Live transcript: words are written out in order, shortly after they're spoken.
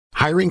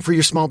Hiring for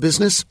your small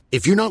business?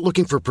 If you're not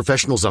looking for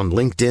professionals on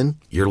LinkedIn,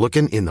 you're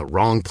looking in the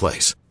wrong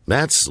place.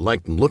 That's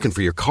like looking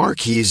for your car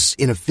keys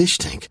in a fish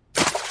tank.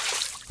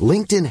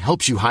 LinkedIn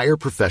helps you hire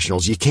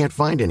professionals you can't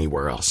find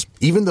anywhere else,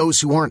 even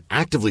those who aren't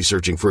actively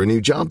searching for a new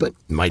job but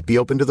might be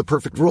open to the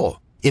perfect role.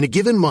 In a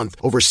given month,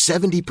 over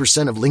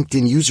 70% of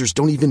LinkedIn users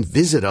don't even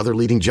visit other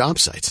leading job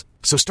sites.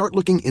 So start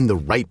looking in the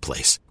right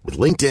place. With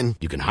LinkedIn,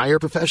 you can hire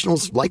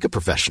professionals like a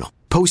professional.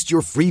 Post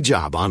your free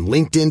job on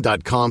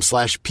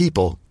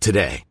linkedin.com/people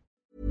today.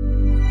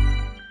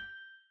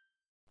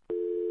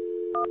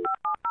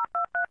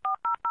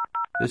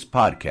 This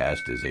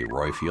podcast is a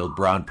Royfield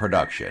Brown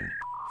production.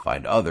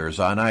 Find others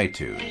on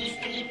iTunes.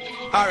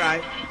 All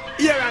right.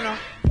 Yeah, I know.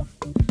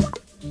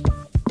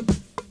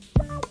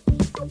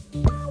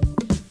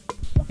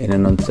 In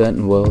an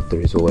uncertain world,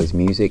 there is always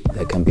music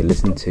that can be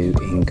listened to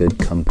in good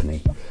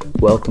company.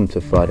 Welcome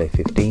to Friday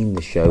 15,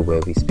 the show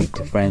where we speak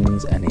to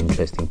friends and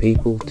interesting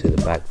people to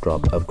the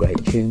backdrop of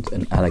great tunes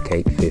and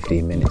allocate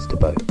 15 minutes to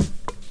both.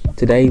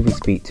 Today we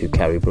speak to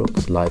Carrie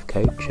Brooks, life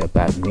coach,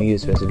 about New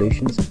Year's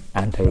resolutions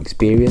and her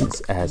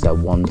experience as a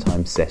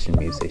one-time session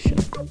musician.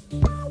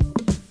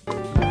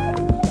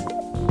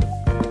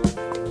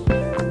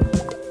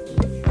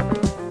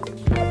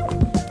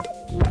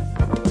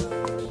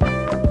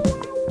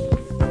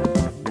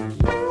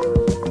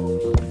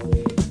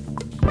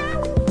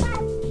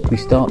 We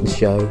start the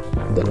show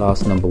with the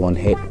last number one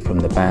hit from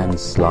the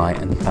bands Sly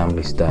and the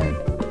Family Stone.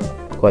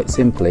 Quite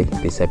simply,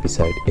 this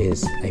episode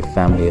is a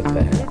family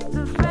affair.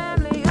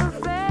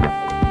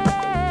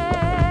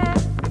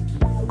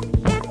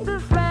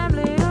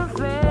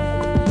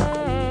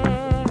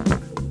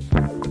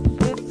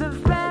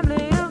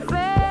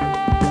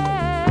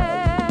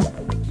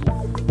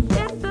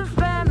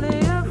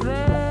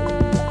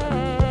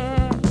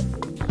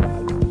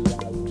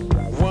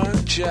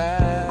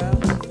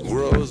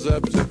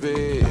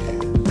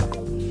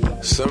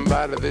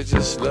 Somebody that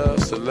just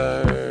loves to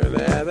learn,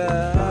 and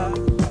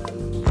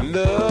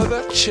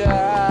another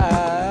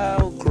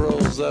child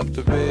grows up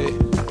to be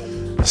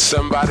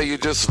somebody you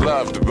just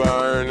love to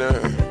burn.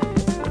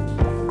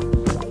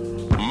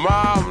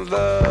 Mom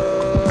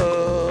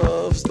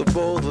loves the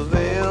both of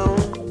them.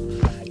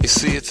 You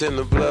see, it's in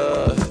the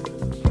blood.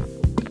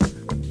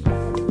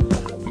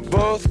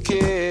 Both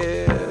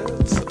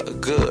kids are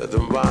good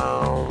and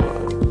bomb.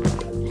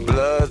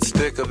 Blood's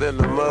thicker than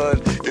the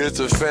mud. It's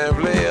a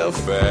family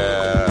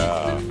affair.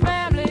 It's a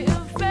family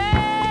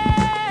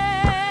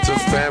affair. It's a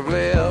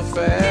family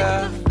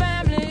affair. It's a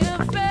family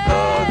affair.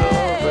 Oh, no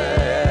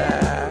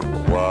bad.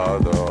 Wow,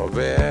 no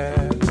bad.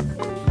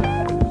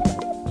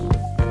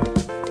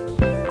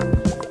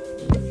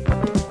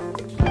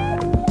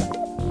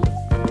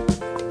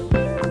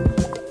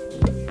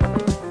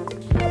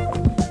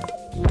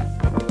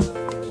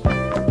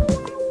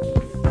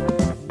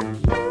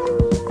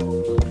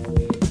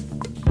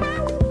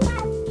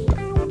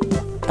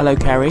 Hello,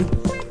 Carrie.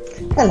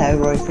 Hello,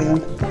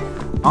 Royfield.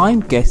 I'm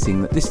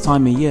guessing that this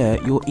time of year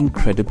you're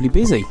incredibly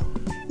busy.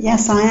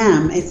 Yes, I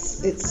am. It's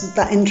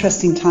that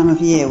interesting time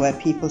of year where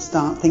people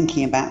start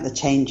thinking about the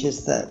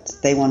changes that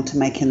they want to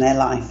make in their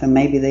life, and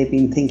maybe they've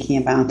been thinking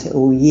about it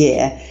all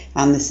year,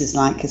 and this is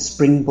like a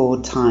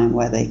springboard time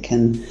where they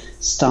can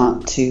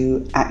start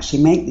to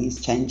actually make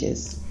these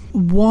changes.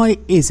 Why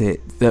is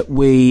it that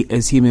we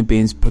as human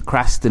beings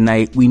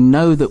procrastinate? We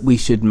know that we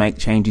should make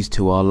changes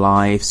to our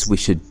lives, we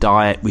should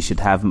diet, we should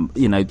have,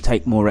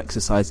 take more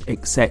exercise,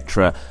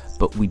 etc.,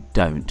 but we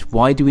don't.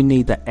 Why do we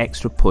need that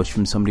extra push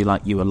from somebody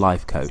like you, a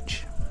life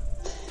coach?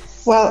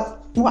 Well,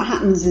 what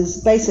happens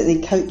is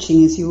basically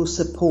coaching is your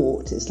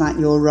support. It's like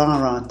your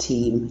rah-rah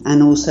team,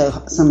 and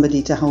also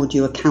somebody to hold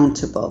you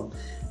accountable.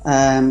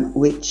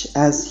 Which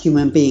as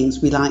human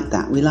beings, we like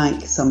that. We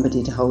like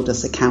somebody to hold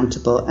us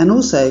accountable, and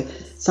also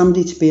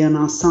somebody to be on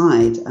our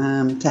side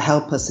to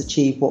help us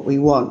achieve what we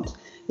want.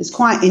 It's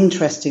quite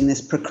interesting, this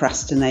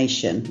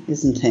procrastination,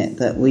 isn't it,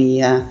 that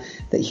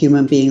that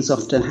human beings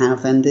often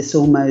have, and this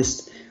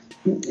almost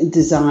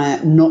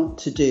desire not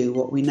to do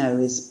what we know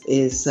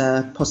is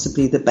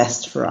possibly the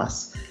best for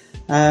us.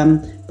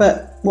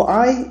 But what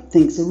I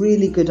think is a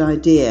really good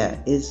idea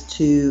is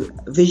to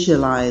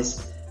visualize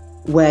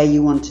where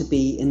you want to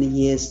be in a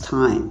year's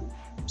time,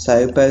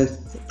 so both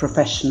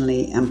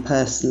professionally and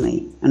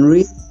personally, and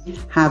really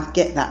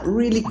get that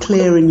really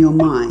clear in your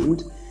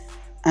mind,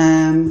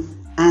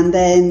 and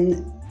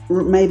then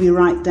maybe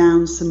write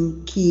down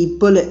some key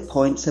bullet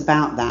points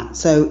about that.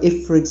 So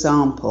if, for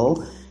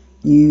example,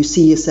 you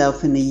see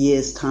yourself in a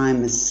year's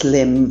time as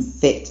slim,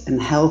 fit and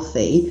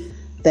healthy,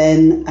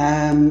 then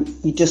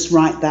you just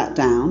write that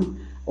down.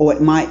 Or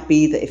it might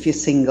be that if you're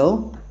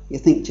single, you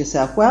think to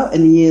yourself, well,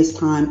 in a year's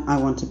time, I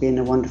want to be in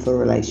a wonderful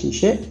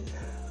relationship.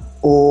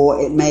 Or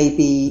it may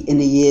be in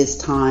a year's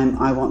time,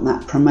 I want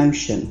that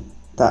promotion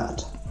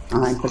that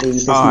I believe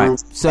is mine.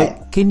 So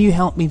can you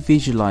help me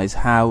visualise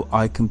how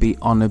I can be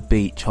on a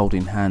beach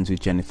holding hands with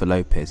Jennifer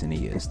Lopez in a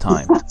year's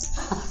time?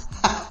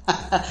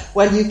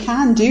 Well, you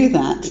can do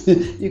that.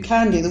 You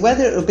can do that.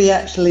 Whether it will be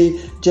actually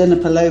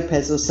Jennifer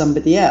Lopez or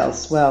somebody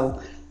else,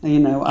 well,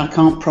 I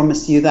can't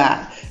promise you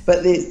that.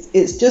 But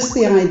it's just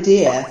the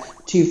idea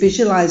to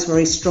visualize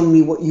very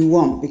strongly what you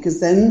want, because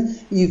then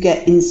you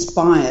get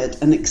inspired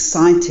and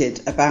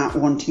excited about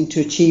wanting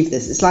to achieve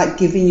this. It's like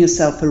giving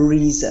yourself a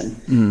reason.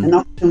 And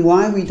often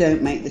why we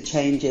don't make the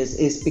changes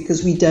is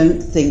because we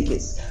don't think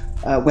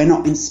we're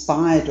not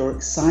inspired or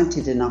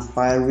excited enough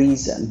by a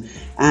reason.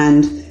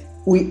 And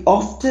we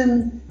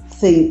often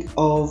think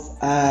of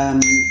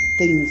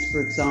things,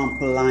 for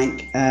example,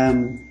 like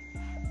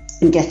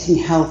getting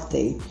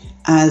healthy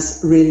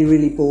as really,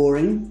 really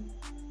boring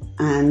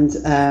and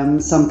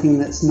something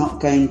that's not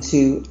going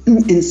to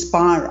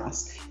inspire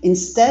us,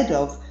 instead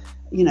of,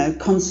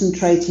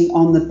 concentrating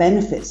on the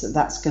benefits that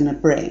that's going to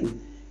bring.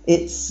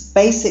 It's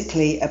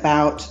basically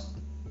about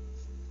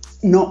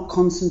not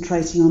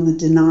concentrating on the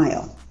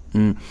denial,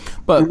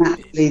 but and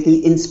actually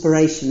the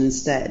inspiration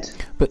instead.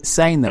 But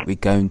saying that we're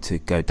going to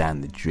go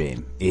down the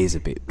gym is a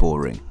bit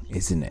boring,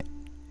 isn't it?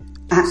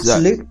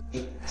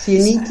 Absolutely. So you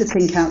need to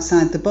think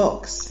outside the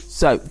box.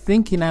 So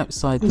thinking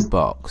outside the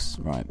box,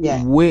 right?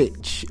 Yeah.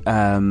 Which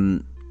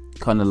kind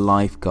of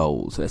life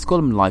goals, let's call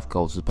them life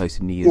goals as opposed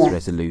to New Year's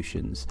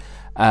resolutions,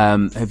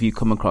 have you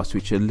come across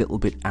which are a little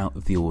bit out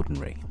of the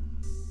ordinary?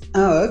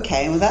 Oh,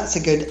 okay. Well, that's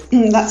a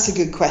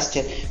good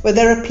question. Well,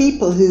 there are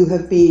people who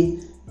have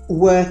been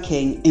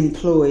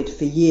employed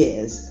for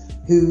years,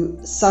 who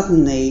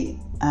suddenly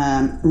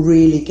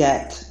really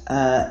get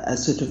a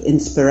sort of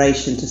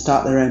inspiration to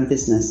start their own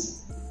business.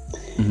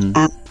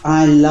 And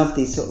I love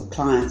these sort of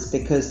clients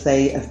because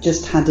they have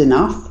just had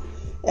enough.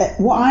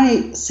 What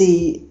I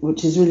see,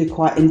 which is really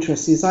quite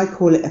interesting, is I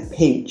call it a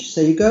pinch.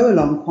 So you go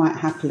along quite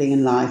happily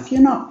in life.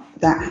 You're not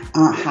that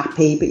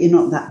happy, but you're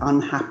not that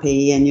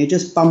unhappy, and you're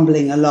just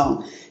bumbling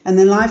along. And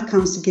then life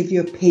comes to give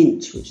you a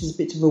pinch, which is a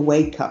bit of a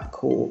wake-up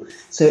call.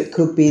 So it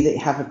could be that you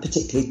have a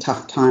particularly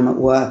tough time at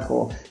work,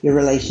 or your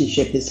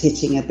relationship is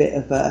hitting a bit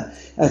of a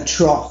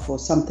trough or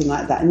something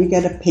like that, and you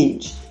get a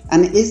pinch.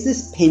 And it is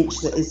this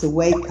pinch that is the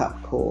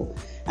wake-up call.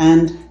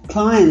 And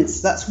clients,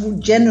 that's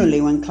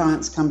generally when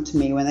clients come to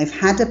me, when they've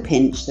had a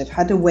pinch, they've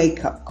had a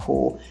wake-up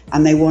call,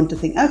 and they want to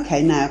think,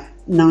 okay,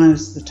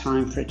 now's the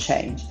time for a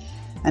change.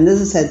 And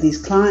as I said,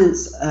 these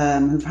clients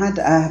have had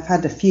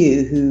a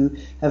few who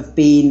have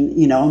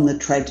been, on the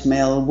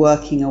treadmill,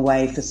 working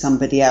away for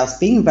somebody else,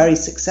 being very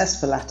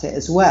successful at it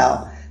as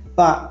well,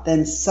 but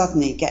then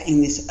suddenly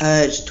getting this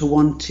urge to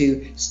want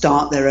to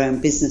start their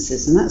own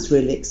businesses, and that's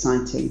really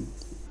exciting.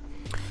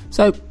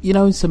 So,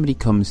 when somebody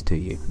comes to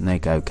you and they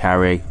go,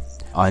 Carrie,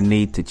 I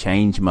need to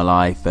change my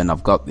life and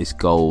I've got this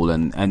goal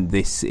and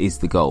this is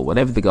the goal,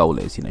 whatever the goal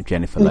is,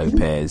 Jennifer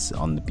Lopez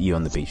on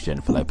the beach,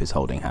 Jennifer Lopez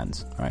holding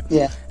hands, right?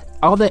 Yeah.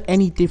 Are there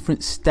any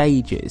different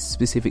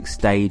specific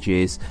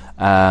stages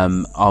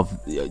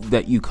of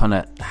that you kind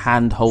of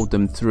handhold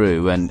them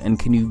through, and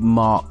can you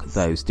mark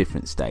those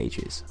different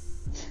stages?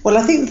 Well,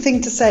 I think the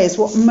thing to say is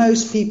what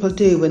most people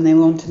do when they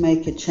want to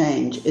make a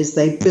change is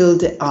they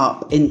build it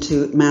up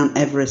into Mount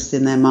Everest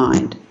in their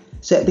mind.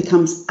 So it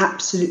becomes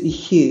absolutely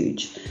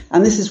huge.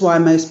 And this is why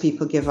most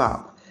people give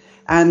up.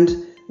 And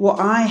what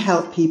I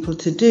help people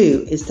to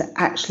do is to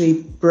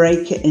actually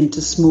break it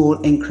into small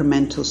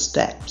incremental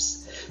steps.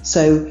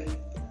 So,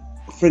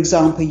 for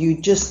example, you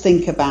just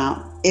think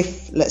about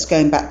let's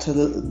go back to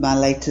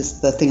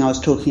the thing I was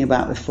talking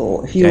about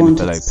before. If you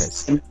Jennifer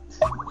Lopez.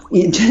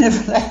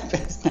 Jennifer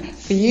Lopez.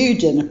 For you,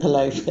 Jennifer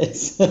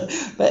Lopez.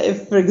 But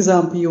if, for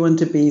example, you want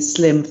to be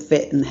slim,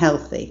 fit and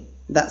healthy,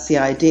 that's the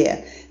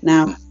idea.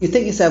 Now, you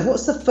think to yourself,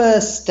 what's the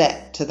first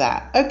step to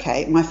that?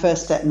 Okay, my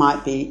first step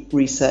might be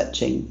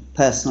researching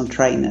personal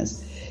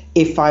trainers.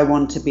 If I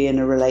want to be in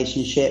a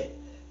relationship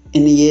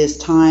in a year's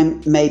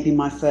time, maybe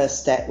my first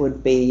step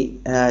would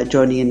be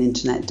joining an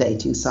internet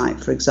dating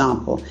site, for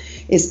example.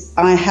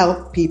 I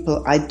help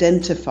people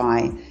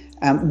identify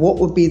what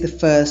would be the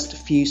first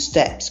few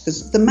steps,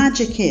 because the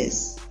magic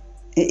is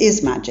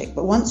magic,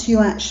 but once you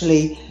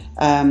actually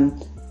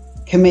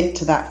commit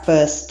to that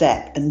first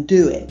step and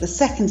do it, the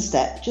second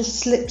step just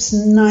slips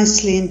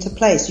nicely into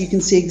place. You can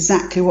see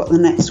exactly what the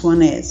next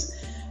one is.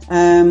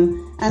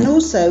 And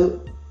also,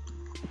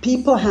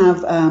 people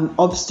have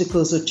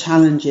obstacles or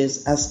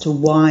challenges as to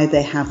why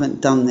they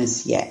haven't done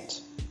this yet.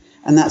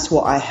 And that's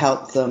what I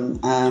help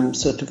them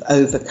sort of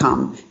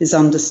overcome, is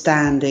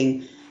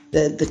understanding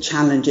the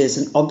challenges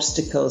and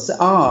obstacles that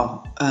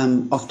are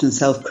often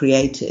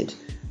self-created.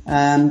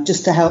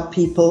 Just to help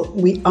people,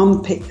 we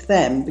unpick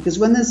them, because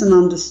when there's an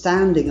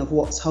understanding of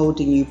what's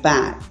holding you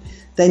back,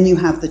 then you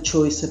have the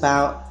choice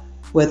about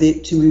whether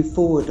to move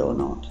forward or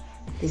not.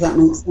 Does that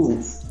make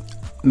sense?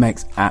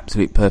 Makes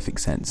absolute perfect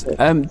sense.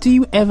 Do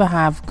you ever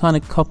have kind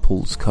of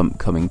couples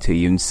coming to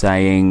you and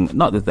saying,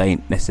 not that they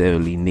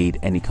necessarily need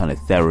any kind of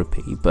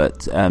therapy,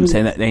 but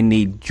saying that they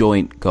need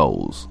joint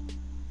goals?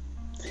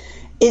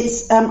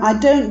 It's I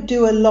don't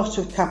do a lot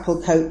of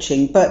couple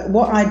coaching, but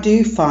what I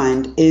do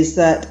find is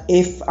that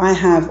if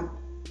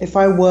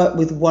I work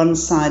with one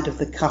side of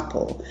the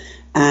couple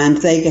and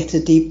they get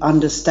a deep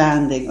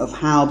understanding of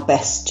how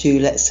best to,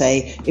 let's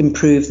say,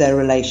 improve their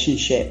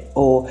relationship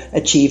or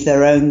achieve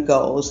their own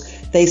goals,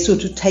 they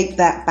sort of take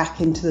that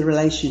back into the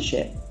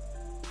relationship.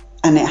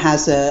 and it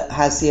has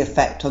the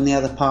effect on the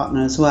other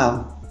partner as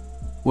well.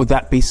 Would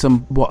that be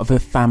somewhat of a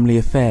family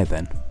affair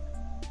then?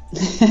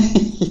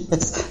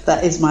 Yes,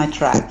 that is my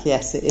track.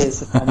 Yes, it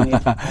is a family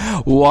affair.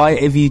 Why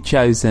have you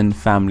chosen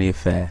Family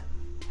Affair?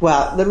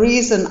 Well, the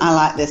reason I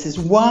like this is,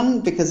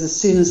 one, because as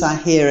soon as I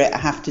hear it, I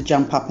have to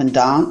jump up and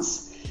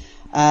dance.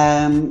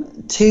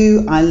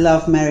 Two, I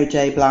love Mary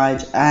J.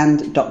 Blige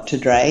and Dr.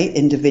 Dre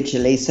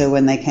individually, so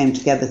when they came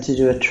together to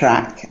do a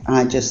track,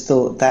 I just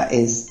thought that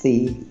is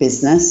the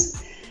business.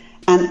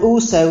 And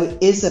also it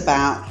is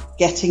about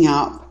getting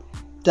up,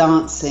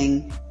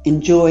 dancing,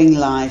 enjoying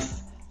life,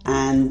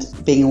 and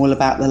being all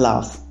about the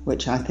love,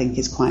 which I think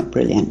is quite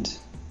brilliant.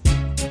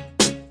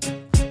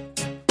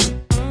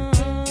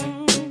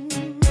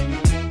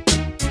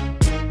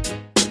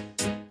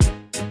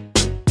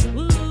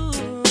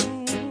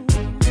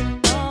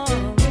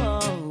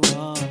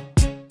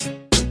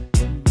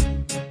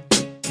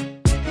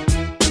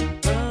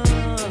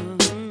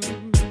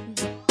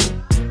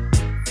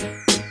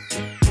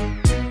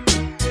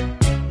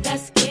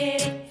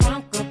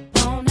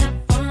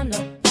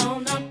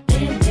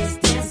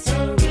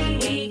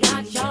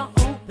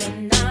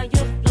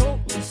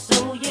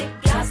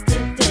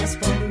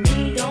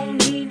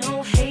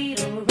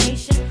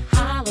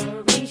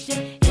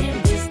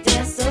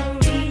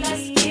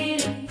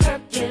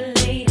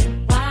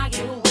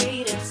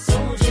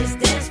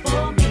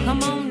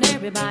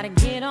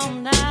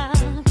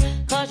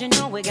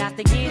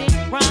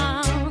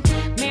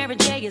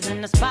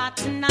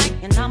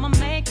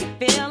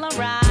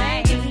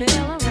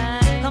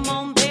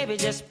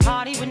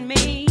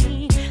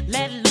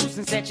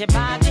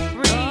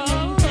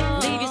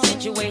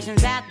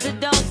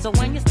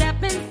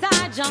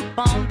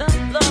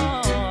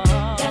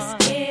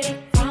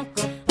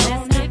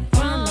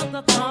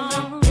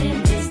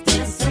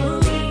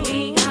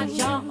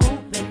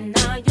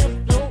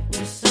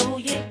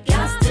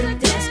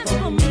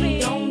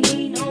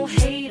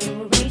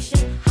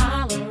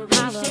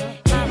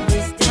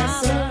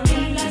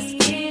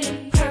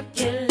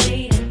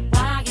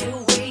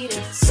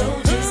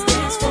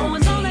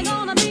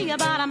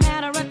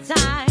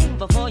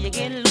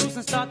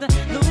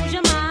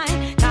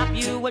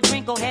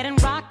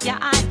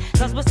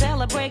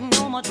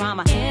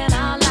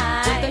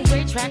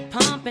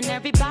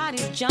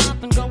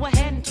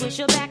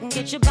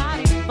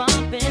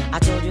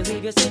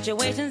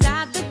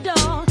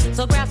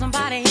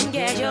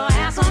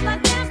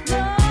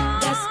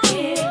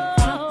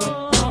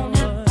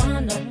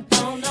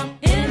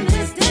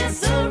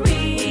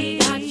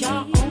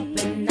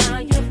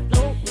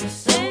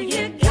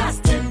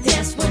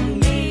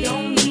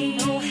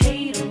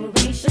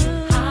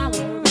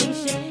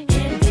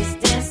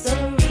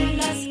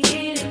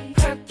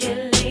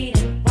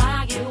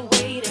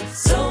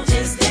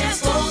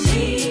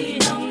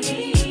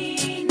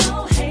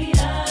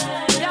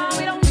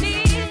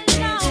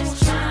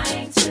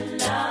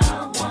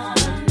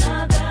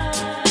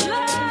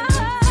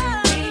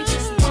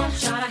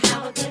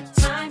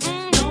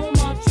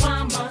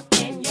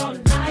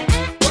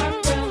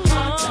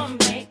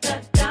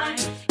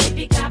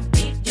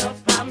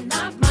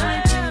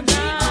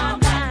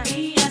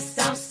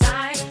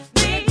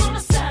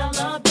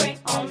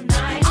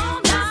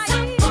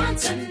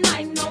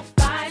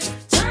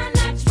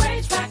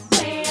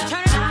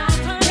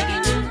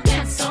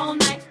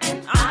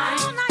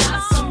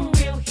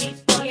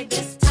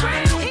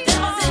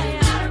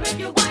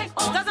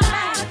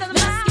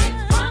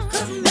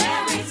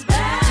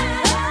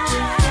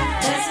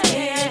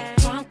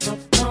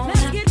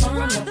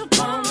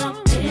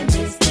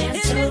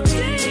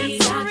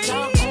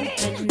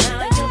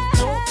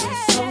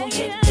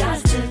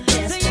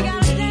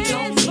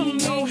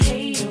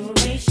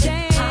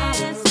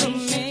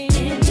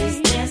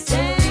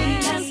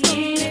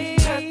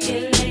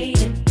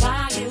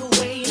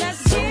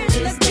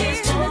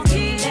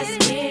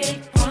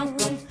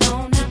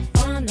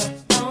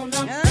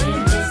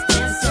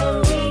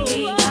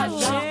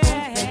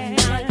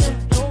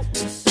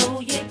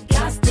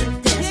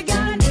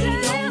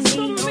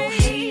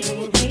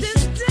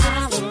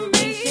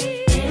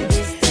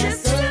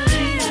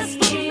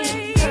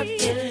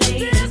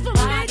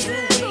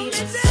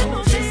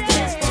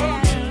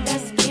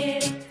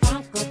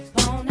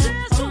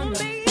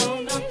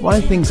 One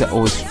of the things that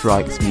always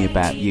strikes me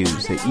about you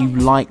is that you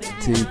like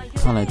to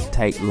kind of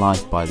take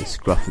life by the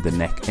scruff of the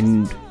neck,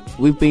 and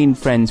we've been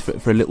friends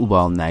for a little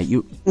while now.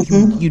 You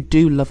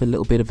do love a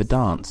little bit of a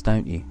dance,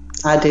 don't you?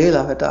 I do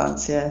love a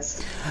dance,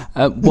 yes.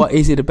 What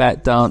is it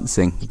about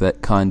dancing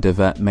that kind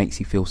of makes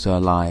you feel so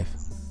alive?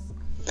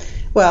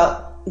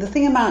 Well, the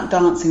thing about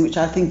dancing, which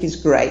I think is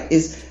great,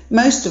 is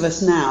most of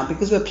us now,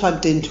 because we're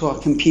plugged into our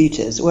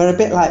computers, we're a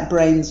bit like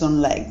brains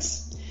on legs.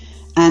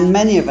 And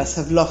many of us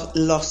have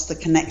lost the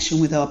connection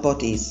with our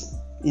bodies,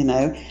 you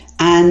know,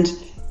 and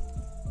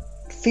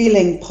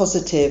feeling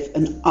positive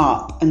and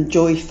up and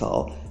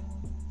joyful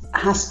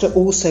has to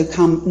also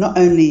come not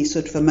only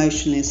sort of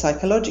emotionally and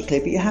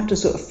psychologically, but you have to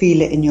sort of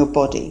feel it in your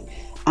body.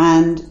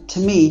 And to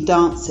me,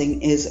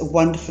 dancing is a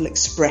wonderful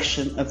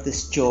expression of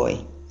this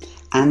joy.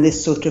 and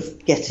this sort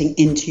of getting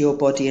into your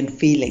body and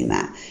feeling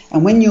that.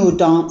 And when you're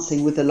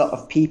dancing with a lot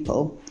of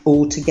people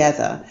all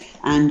together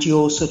and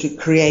you're sort of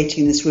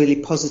creating this really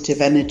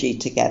positive energy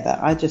together,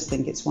 I just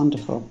think it's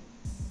wonderful.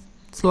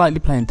 Slightly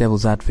playing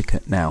devil's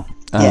advocate now.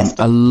 Yes.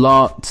 A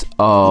lot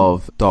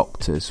of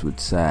doctors would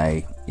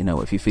say, you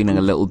know, if you're feeling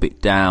a little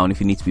bit down, if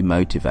you need to be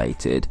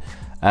motivated,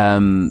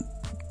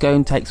 go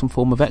and take some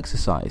form of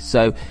exercise.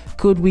 So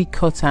could we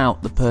cut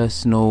out the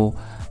personal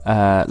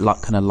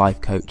like kind of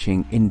life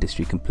coaching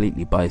industry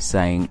completely by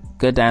saying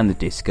go down the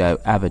disco,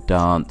 have a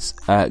dance,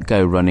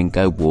 go running,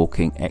 go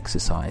walking,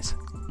 exercise?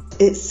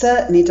 It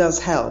certainly does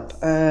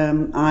help.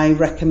 I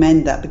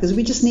recommend that because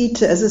we just need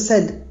to, as I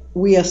said,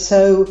 we are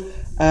so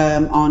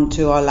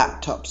onto our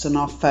laptops and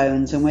our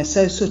phones, and we're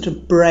so sort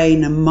of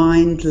brain and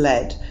mind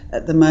led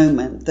at the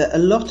moment that a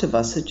lot of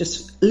us have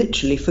just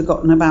literally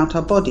forgotten about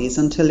our bodies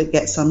until it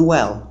gets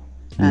unwell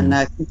and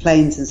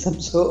complains in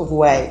some sort of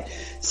way.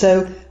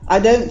 So I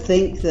don't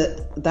think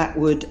that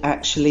would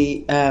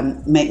actually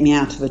make me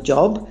out of a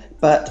job,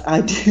 but I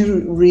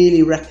do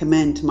really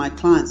recommend to my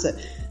clients that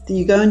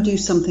you go and do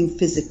something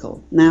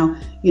physical. Now,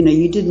 you know,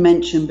 you did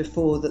mention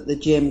before that the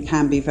gym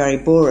can be very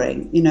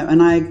boring, you know,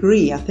 and I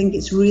agree. I think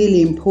it's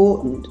really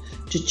important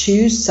to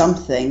choose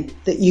something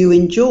that you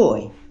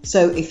enjoy.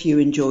 So if you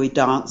enjoy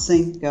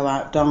dancing, go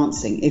out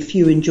dancing. If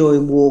you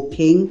enjoy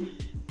walking,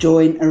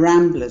 join a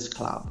Ramblers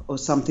Club or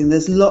something.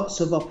 There's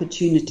lots of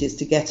opportunities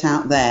to get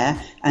out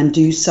there and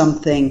do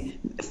something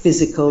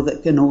physical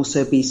that can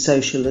also be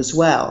social as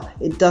well.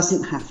 It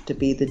doesn't have to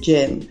be the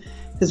gym.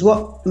 Because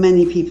what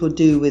many people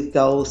do with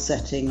goal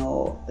setting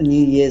or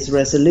New Year's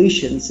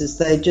resolutions is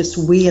they just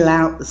wheel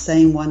out the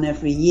same one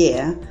every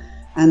year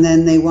and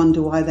then they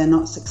wonder why they're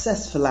not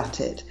successful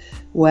at it.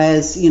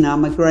 Whereas, you know,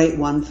 I'm a great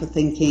one for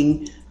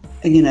thinking,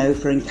 you know,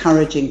 for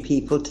encouraging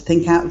people to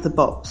think out of the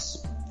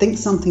box. Think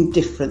something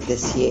different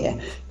this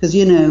year. Because,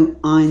 you know,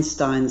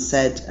 Einstein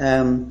said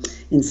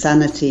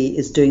insanity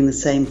is doing the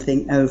same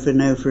thing over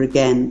and over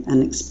again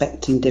and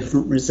expecting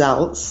different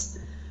results.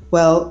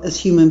 Well, as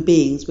human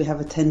beings, we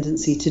have a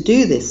tendency to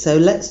do this. So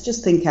let's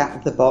just think out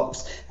of the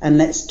box and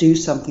let's do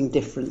something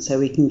different so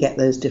we can get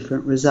those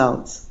different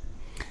results.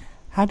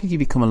 How did you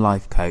become a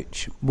life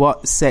coach?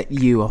 What set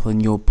you off on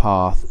your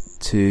path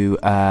to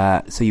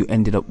so you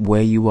ended up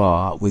where you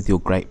are with your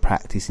great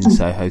practice in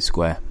Soho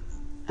Square?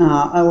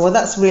 Well,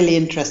 that's a really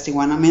interesting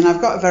one. I mean,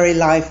 I've got a very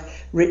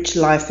rich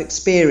life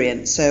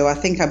experience, so I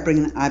think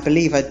I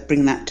believe I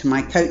bring that to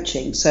my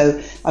coaching.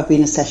 So I've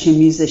been a session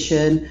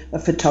musician, a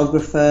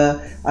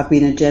photographer, I've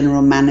been a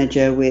general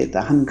manager with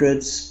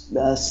hundreds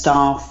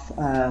staff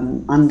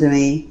under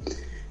me,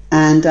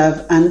 and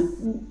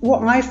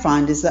what I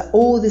find is that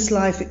all this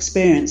life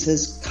experience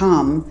has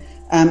come.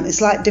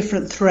 It's like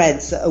different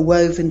threads that are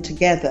woven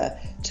together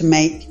to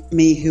make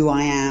me who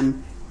I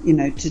am, you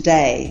know,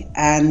 today.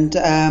 And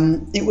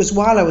it was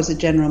while I was a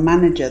general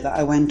manager that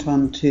I went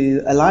on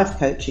to a life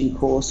coaching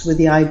course with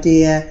the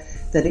idea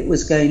that it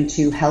was going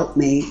to help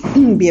me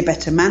be a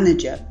better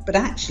manager. But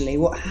actually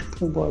what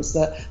happened was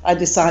that I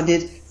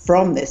decided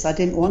from this I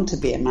didn't want to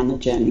be a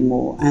manager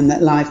anymore, and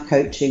that life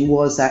coaching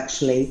was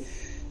actually,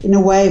 in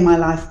a way, my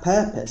life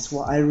purpose,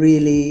 what I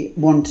really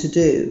want to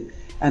do.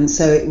 And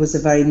so it was a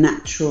very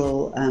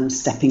natural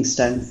stepping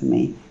stone for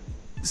me.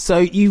 So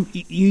you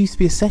used to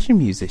be a session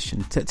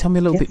musician. Tell me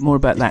a little bit more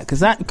about that,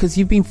 because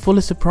you've been full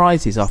of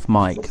surprises off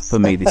mic for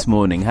me this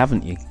morning,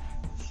 haven't you?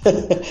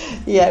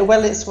 Yeah,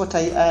 well, it's what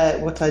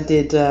I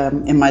did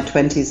in my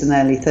 20s and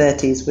early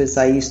 30s was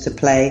I used to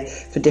play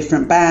for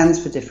different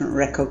bands, for different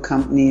record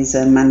companies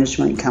and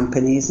management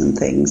companies and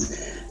things.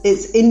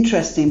 It's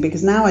interesting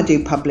because now I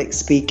do public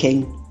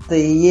speaking. The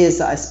years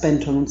that I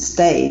spent on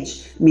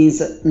stage means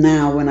that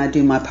now when I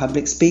do my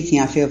public speaking,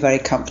 I feel very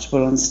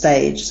comfortable on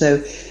stage.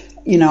 So,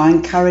 you know, I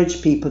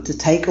encourage people to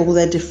take all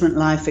their different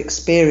life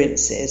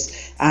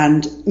experiences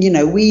and, you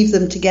know, weave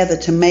them together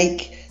to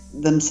make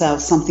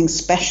themselves something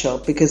special,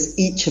 because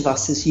each of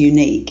us is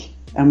unique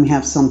and we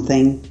have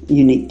something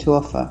unique to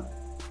offer.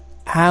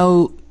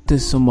 How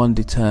does someone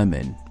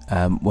determine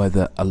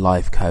whether a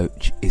life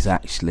coach is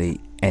actually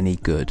any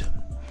good?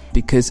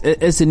 Because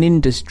as an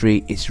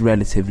industry, it's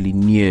relatively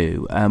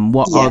new.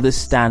 What are the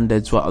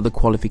standards, what are the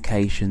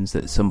qualifications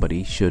that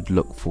somebody should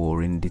look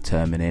for in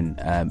determining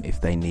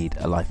if they need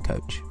a life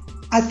coach?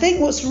 I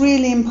think what's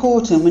really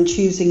important when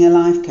choosing a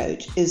life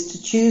coach is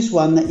to choose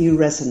one that you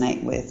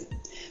resonate with.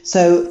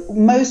 So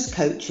most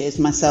coaches,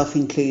 myself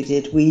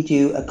included, we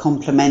do a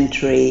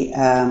complimentary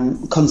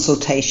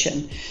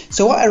consultation.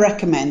 So what I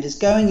recommend is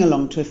going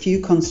along to a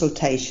few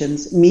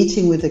consultations,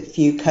 meeting with a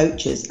few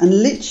coaches,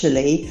 and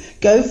literally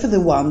go for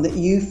the one that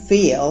you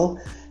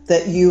feel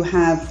that you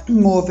have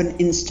more of an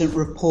instant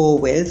rapport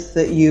with,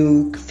 that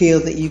you feel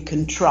that you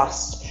can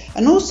trust,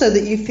 and also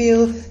that you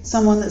feel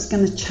someone that's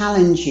going to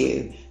challenge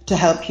you to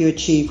help you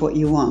achieve what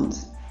you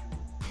want.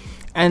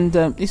 And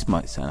this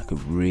might sound like a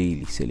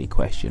really silly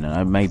question, and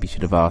I maybe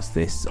should have asked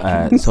this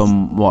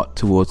somewhat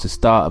towards the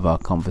start of our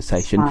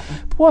conversation.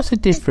 But what's the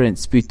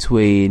difference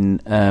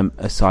between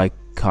a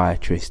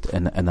psychiatrist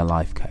and a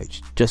life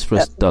coach, just for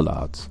us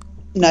dullards?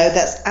 No,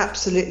 that's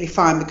absolutely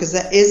fine, because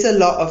there is a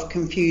lot of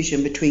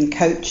confusion between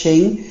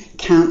coaching,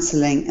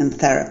 counselling and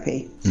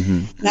therapy.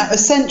 Mm-hmm. Now,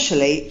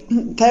 essentially,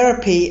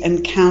 therapy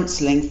and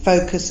counselling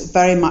focus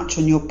very much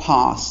on your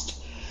past.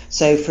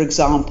 So, for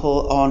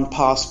example, on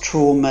past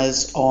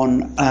traumas,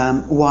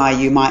 on why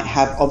you might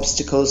have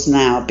obstacles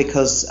now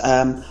because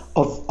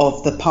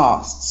of the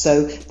past.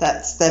 So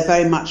they're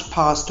very much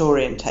past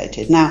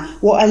orientated. Now,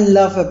 what I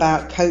love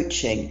about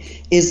coaching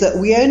is that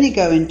we only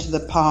go into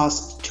the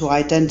past to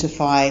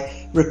identify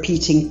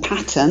repeating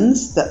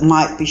patterns that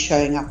might be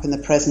showing up in the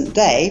present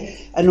day,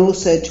 and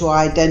also to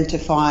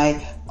identify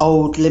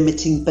old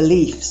limiting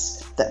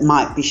beliefs that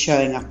might be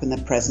showing up in the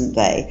present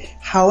day.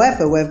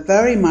 However, we're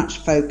very much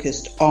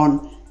focused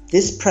on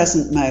this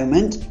present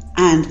moment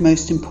and,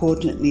 most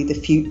importantly, the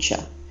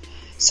future.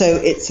 So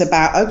it's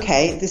about,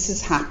 okay, this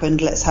has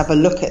happened, let's have a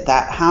look at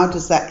that. How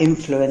does that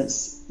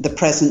influence the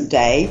present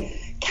day?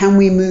 Can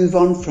we move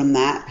on from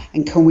that?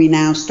 And can we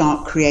now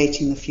start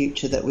creating the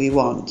future that we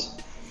want?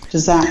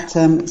 Does that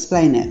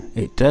explain it?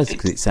 It does,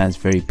 because it sounds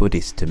very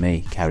Buddhist to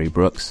me, Carrie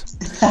Brooks.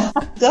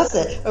 Does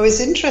it? Oh, it's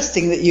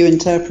interesting that you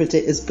interpret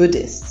it as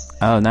Buddhist.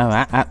 Oh, no,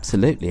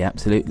 absolutely.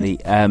 Live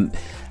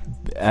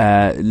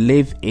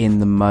in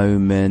the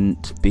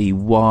moment, be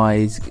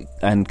wise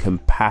and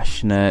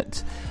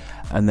compassionate,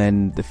 and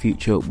then the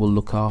future will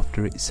look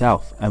after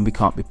itself, and we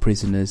can't be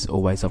prisoners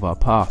always of our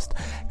past.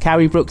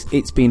 Carrie Brooks,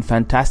 it's been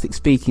fantastic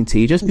speaking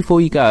to you. Just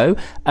before you go,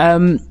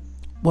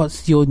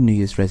 what's your New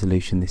Year's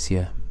resolution this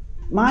year?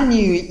 My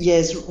New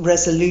Year's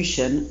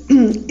resolution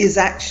is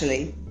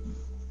actually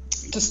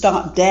to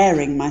start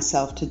daring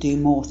myself to do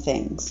more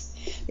things.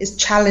 It's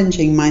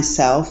challenging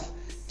myself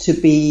to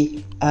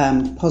be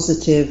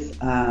positive,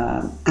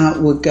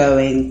 outward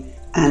going,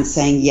 and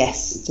saying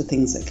yes to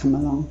things that come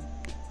along.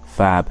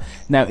 Fab.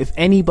 Now, if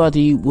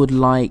anybody would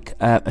like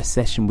a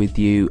session with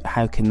you,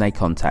 how can they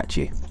contact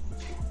you?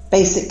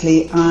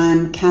 Basically,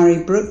 I'm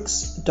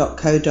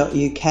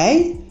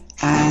carriebrooks.co.uk.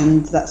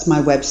 And that's my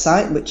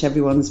website, which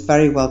everyone's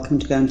very welcome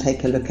to go and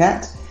take a look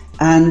at.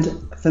 And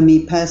for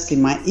me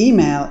personally, my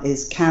email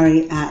is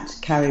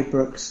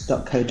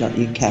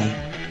carrie@carriebrooks.co.uk.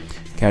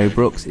 Carrie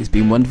Brooks, it's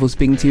been wonderful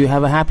speaking to you.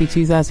 Have a happy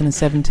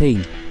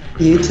 2017.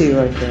 You too,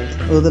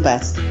 Royfield. All the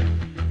best.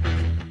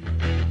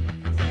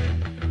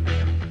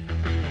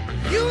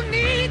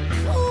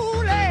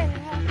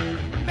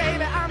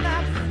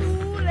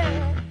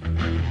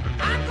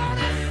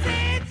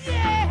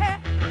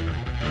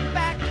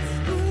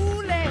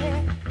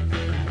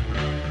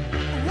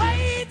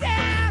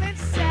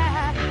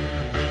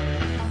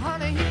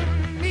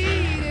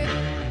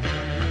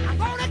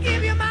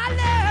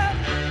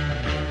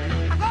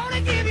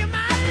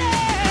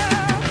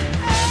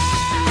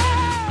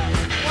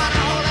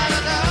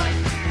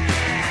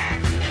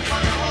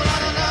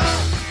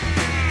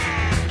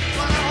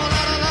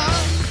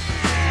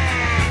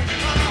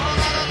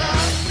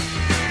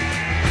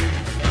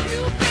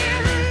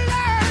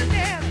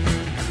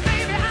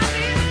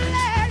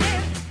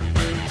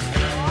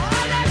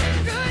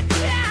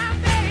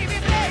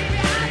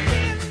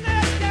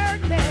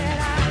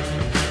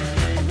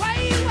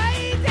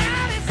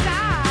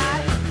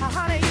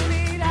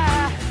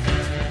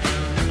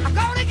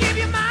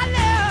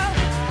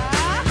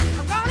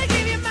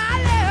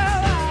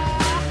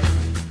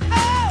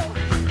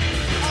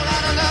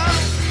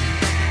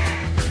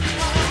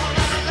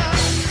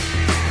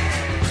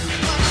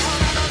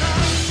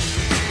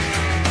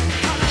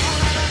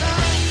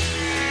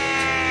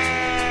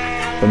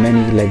 For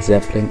many, Led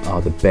Zeppelin are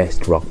the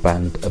best rock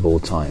band of all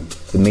time.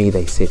 For me,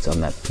 they sit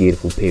on that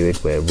beautiful period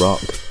where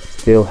rock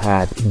still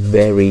had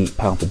very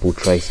palpable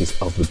traces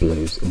of the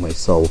blues and where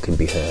soul can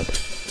be heard.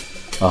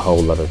 A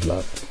whole lot of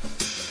love.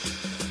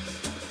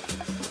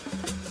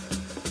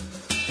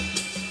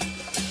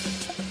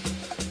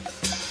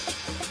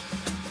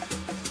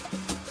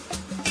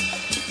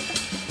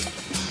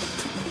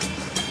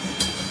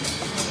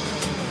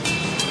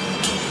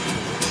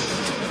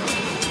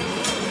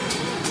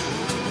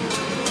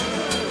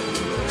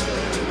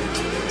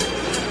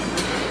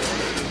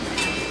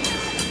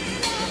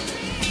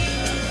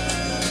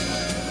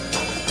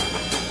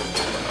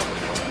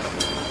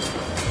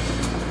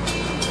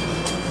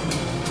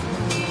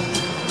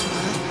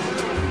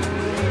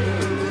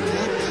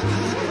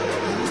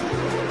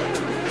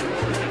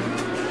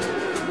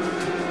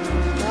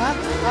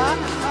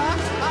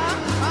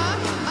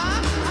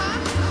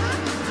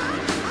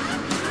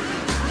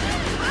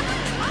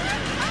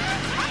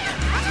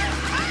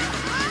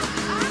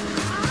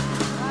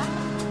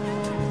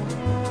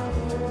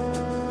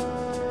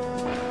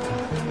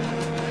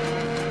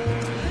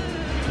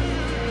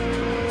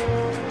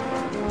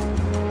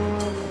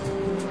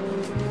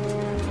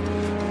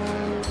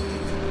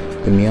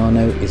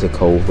 Damiano is a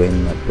cold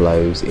wind that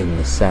blows in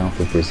the south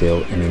of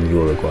Brazil and in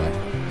Uruguay.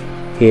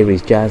 Here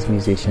is jazz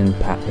musician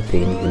Pat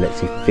Metheny, who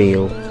lets you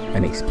feel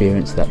and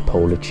experience that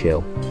polar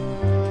chill.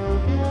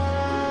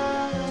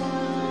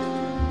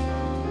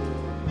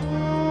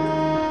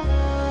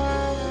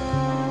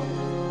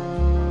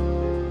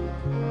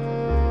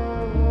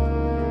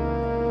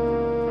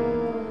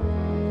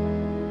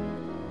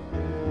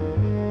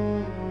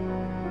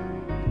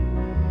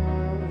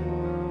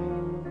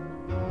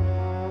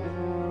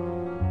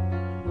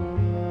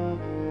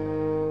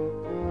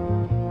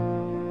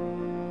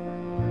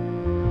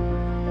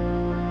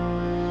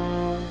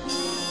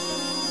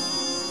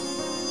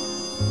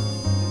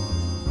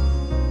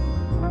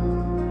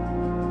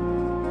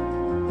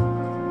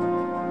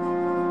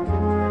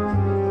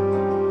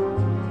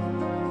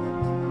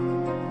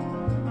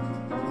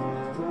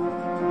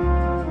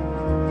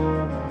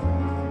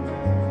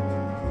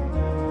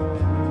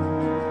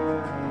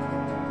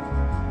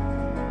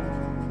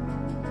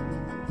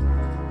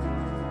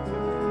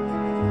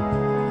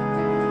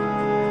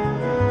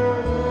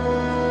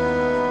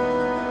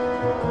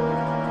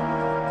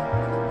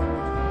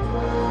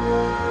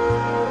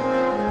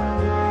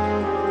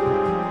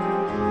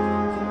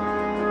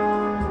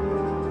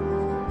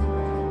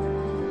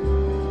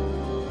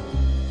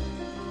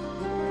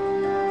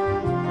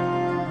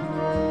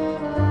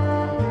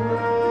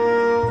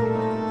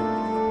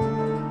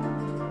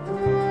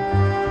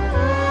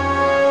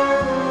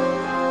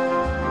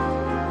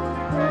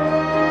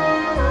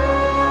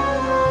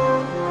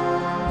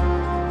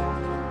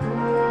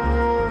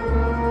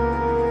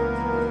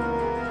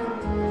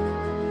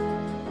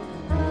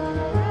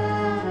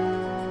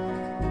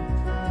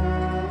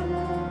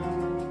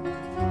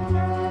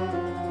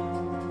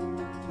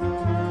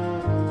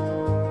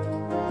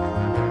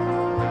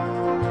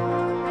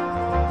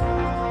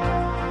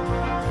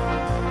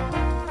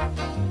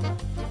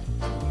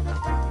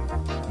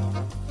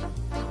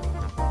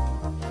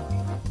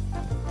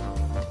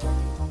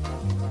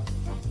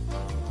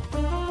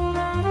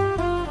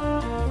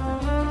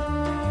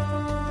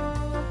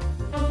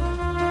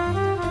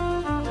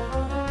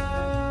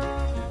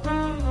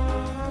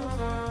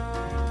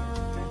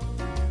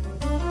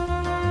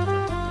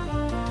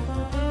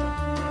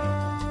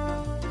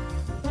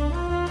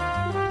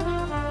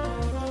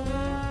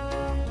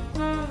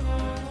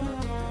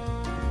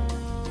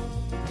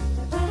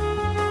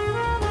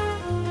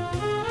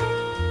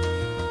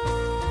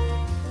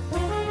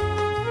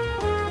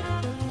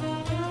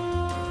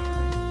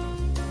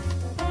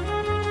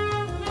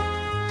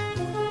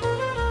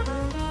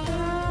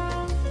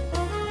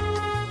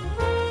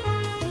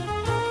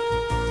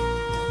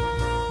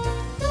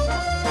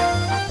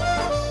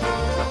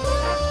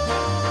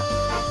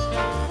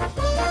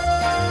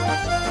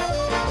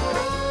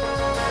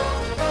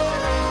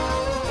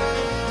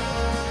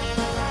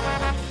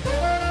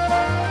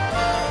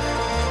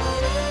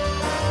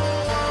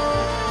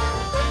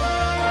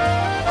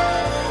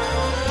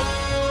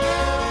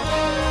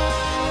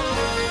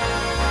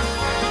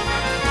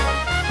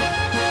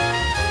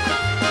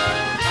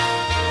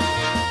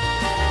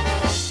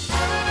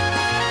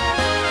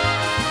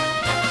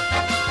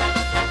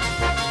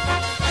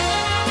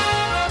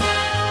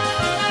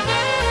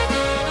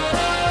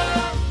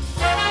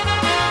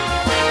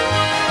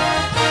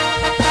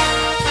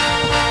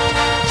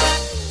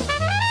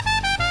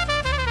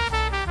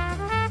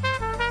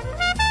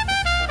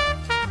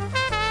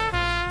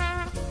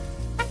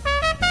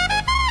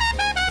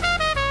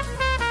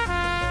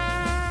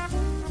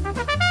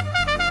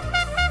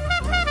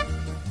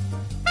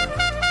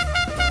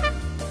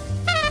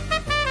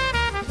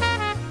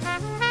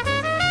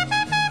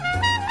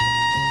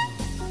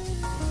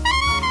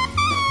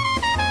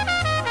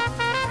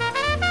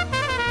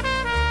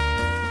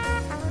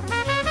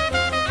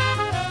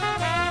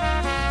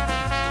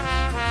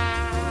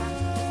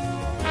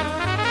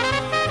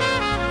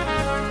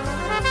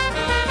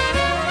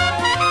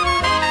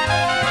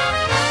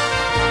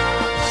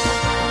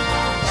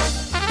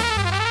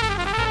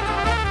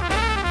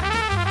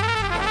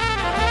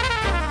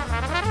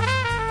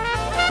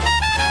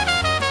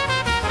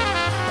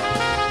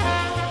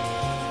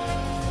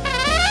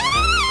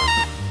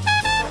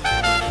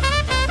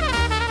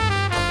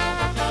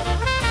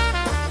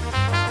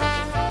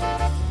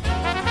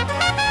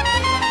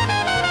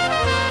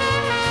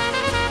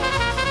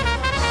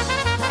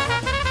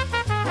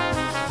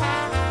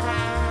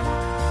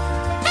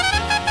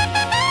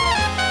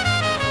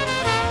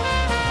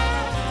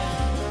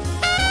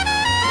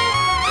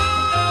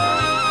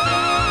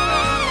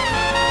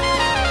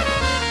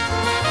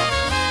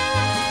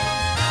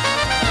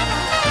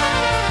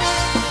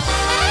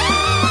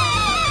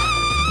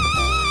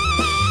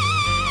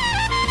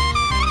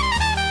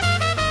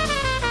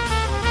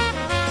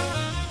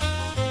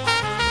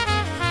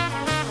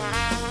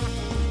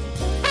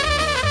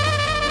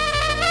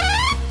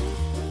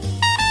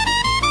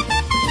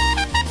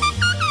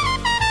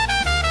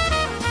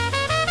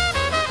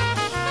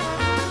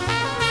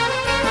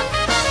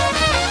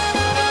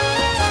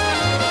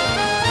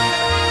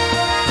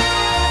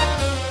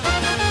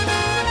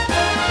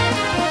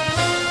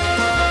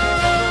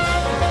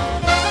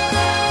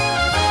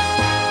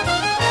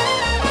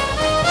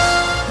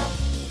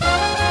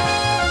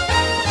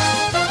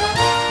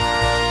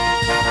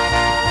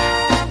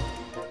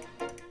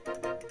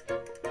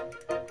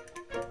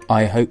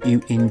 I hope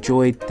you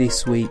enjoyed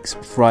this week's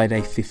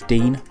Friday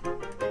 15.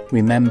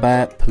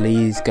 Remember,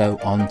 please go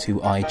on to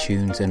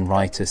iTunes and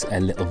write us a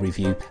little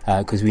review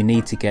because we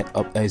need to get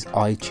up those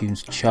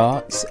iTunes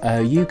charts.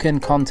 You can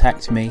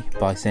contact me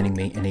by sending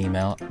me an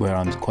email where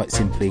I'm quite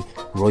simply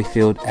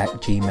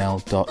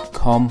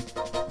royfield@gmail.com.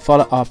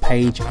 Follow our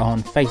page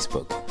on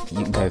Facebook.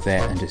 You can go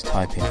there and just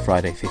type in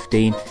Friday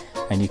 15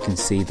 and you can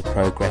see the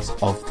progress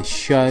of the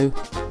show.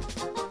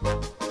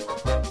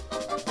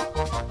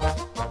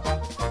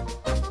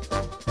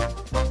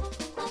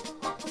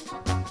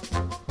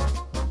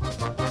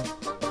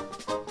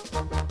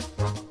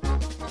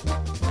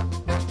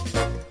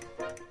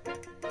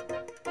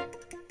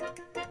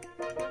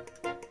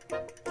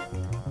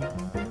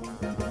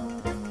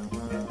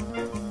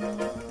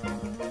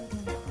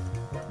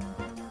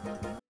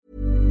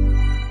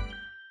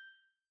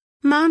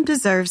 Mom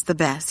deserves the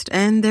best,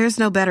 and there's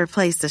no better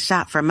place to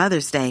shop for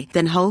Mother's Day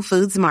than Whole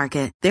Foods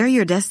Market. They're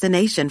your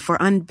destination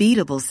for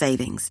unbeatable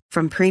savings,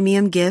 from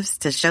premium gifts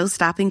to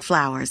show-stopping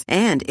flowers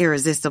and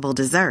irresistible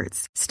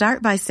desserts.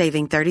 Start by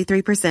saving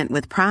 33%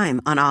 with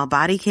Prime on all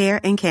body care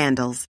and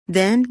candles.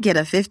 Then get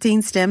a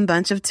 15-stem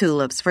bunch of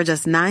tulips for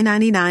just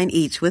 $9.99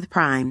 each with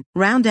Prime.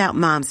 Round out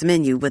Mom's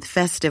menu with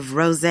festive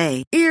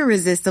rosé,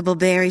 irresistible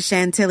berry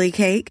chantilly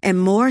cake, and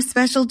more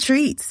special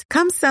treats.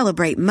 Come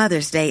celebrate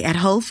Mother's Day at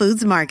Whole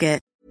Foods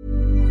Market.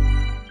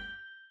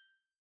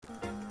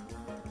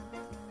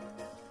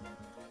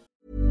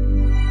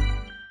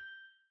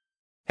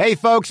 Hey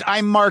folks,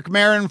 I'm Mark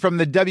Maron from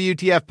the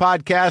WTF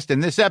Podcast,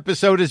 and this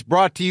episode is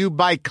brought to you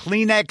by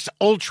Kleenex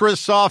Ultra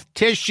Soft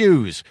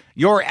Tissues,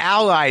 your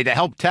ally to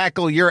help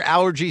tackle your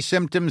allergy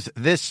symptoms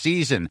this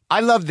season. I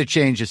love the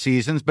change of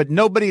seasons, but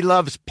nobody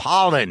loves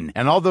pollen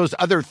and all those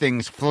other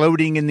things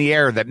floating in the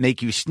air that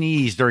make you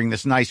sneeze during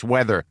this nice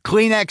weather.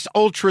 Kleenex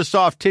Ultra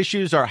Soft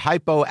Tissues are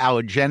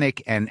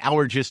hypoallergenic and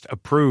allergist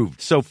approved,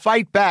 so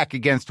fight back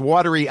against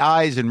watery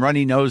eyes and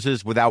runny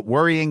noses without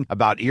worrying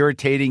about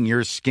irritating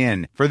your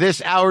skin. For this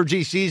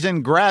allergy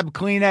season, grab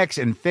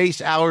Kleenex and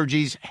face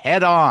allergies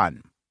head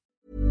on.